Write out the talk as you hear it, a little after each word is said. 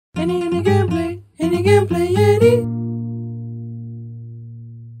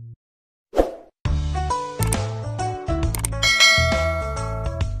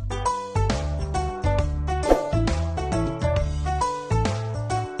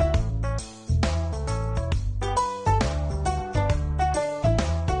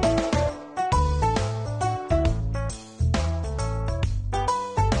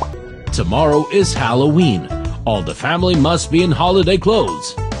Tomorrow is Halloween. All the family must be in holiday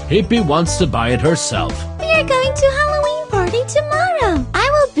clothes. Hippy wants to buy it herself. We are going to Halloween party tomorrow. I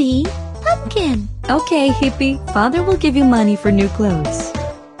will be Pumpkin. Okay, Hippy. Father will give you money for new clothes.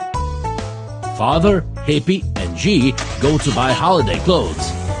 Father, Hippy, and Ji go to buy holiday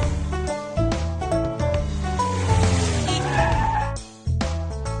clothes.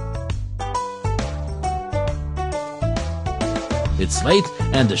 It's late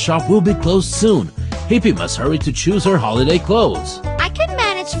and the shop will be closed soon. Hippy must hurry to choose her holiday clothes. I can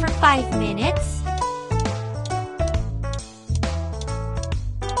manage for 5 minutes.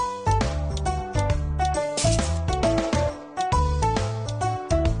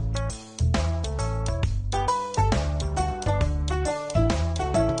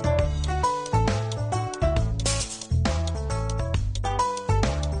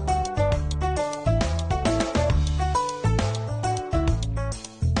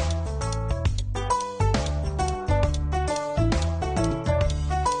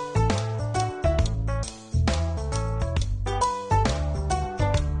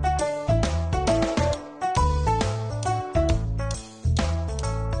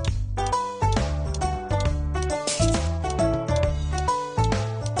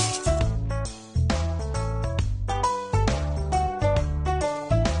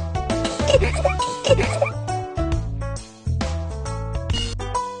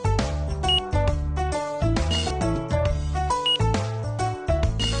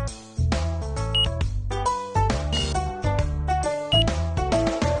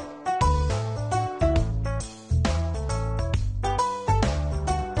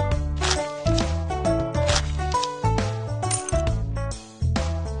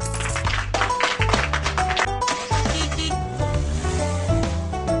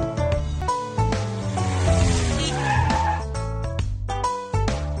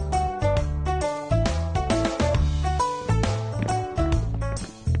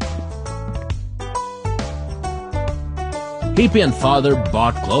 Hippy and Father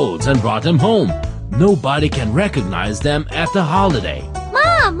bought clothes and brought them home. Nobody can recognize them at the holiday.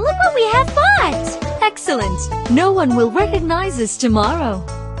 Mom, look what we have bought. Excellent. No one will recognize us tomorrow.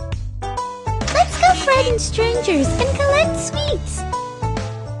 Let's go frighten strangers and collect sweets.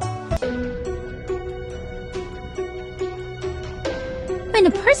 When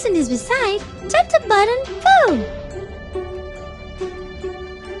a person is beside, tap the button, go.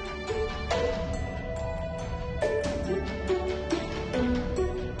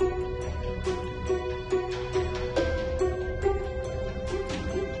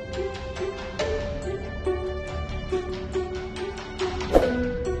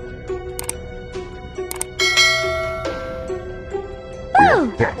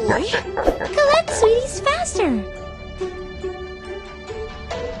 Collect sweeties faster.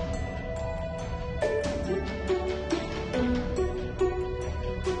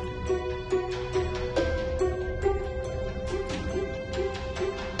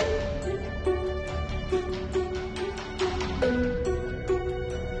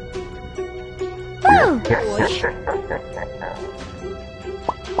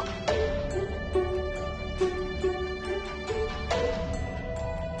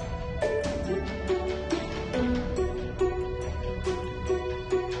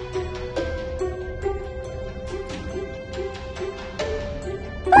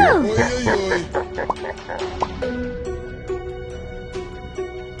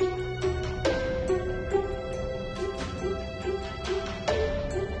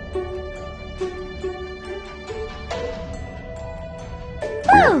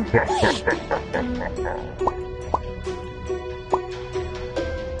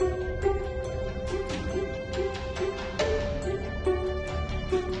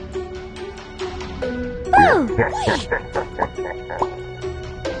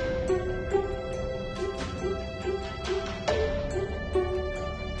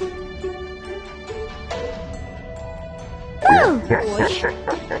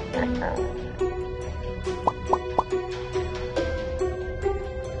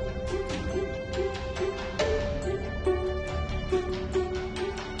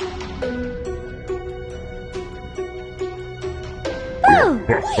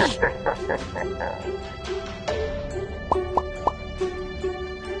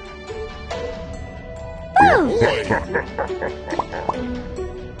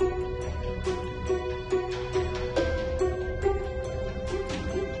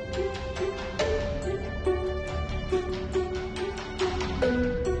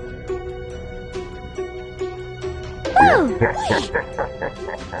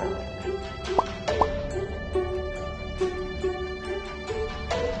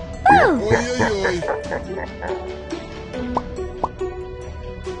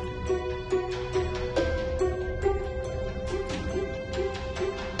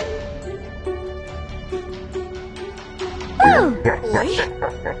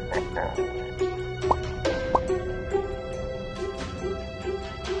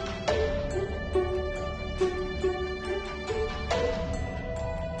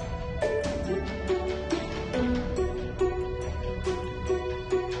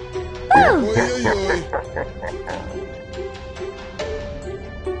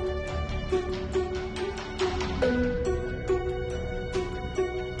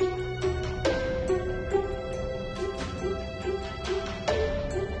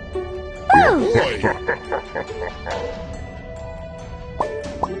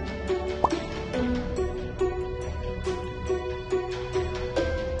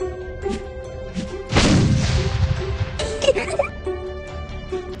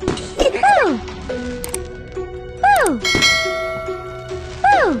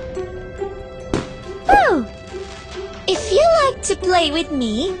 If you like to play with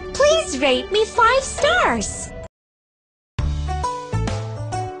me, please rate me 5 stars.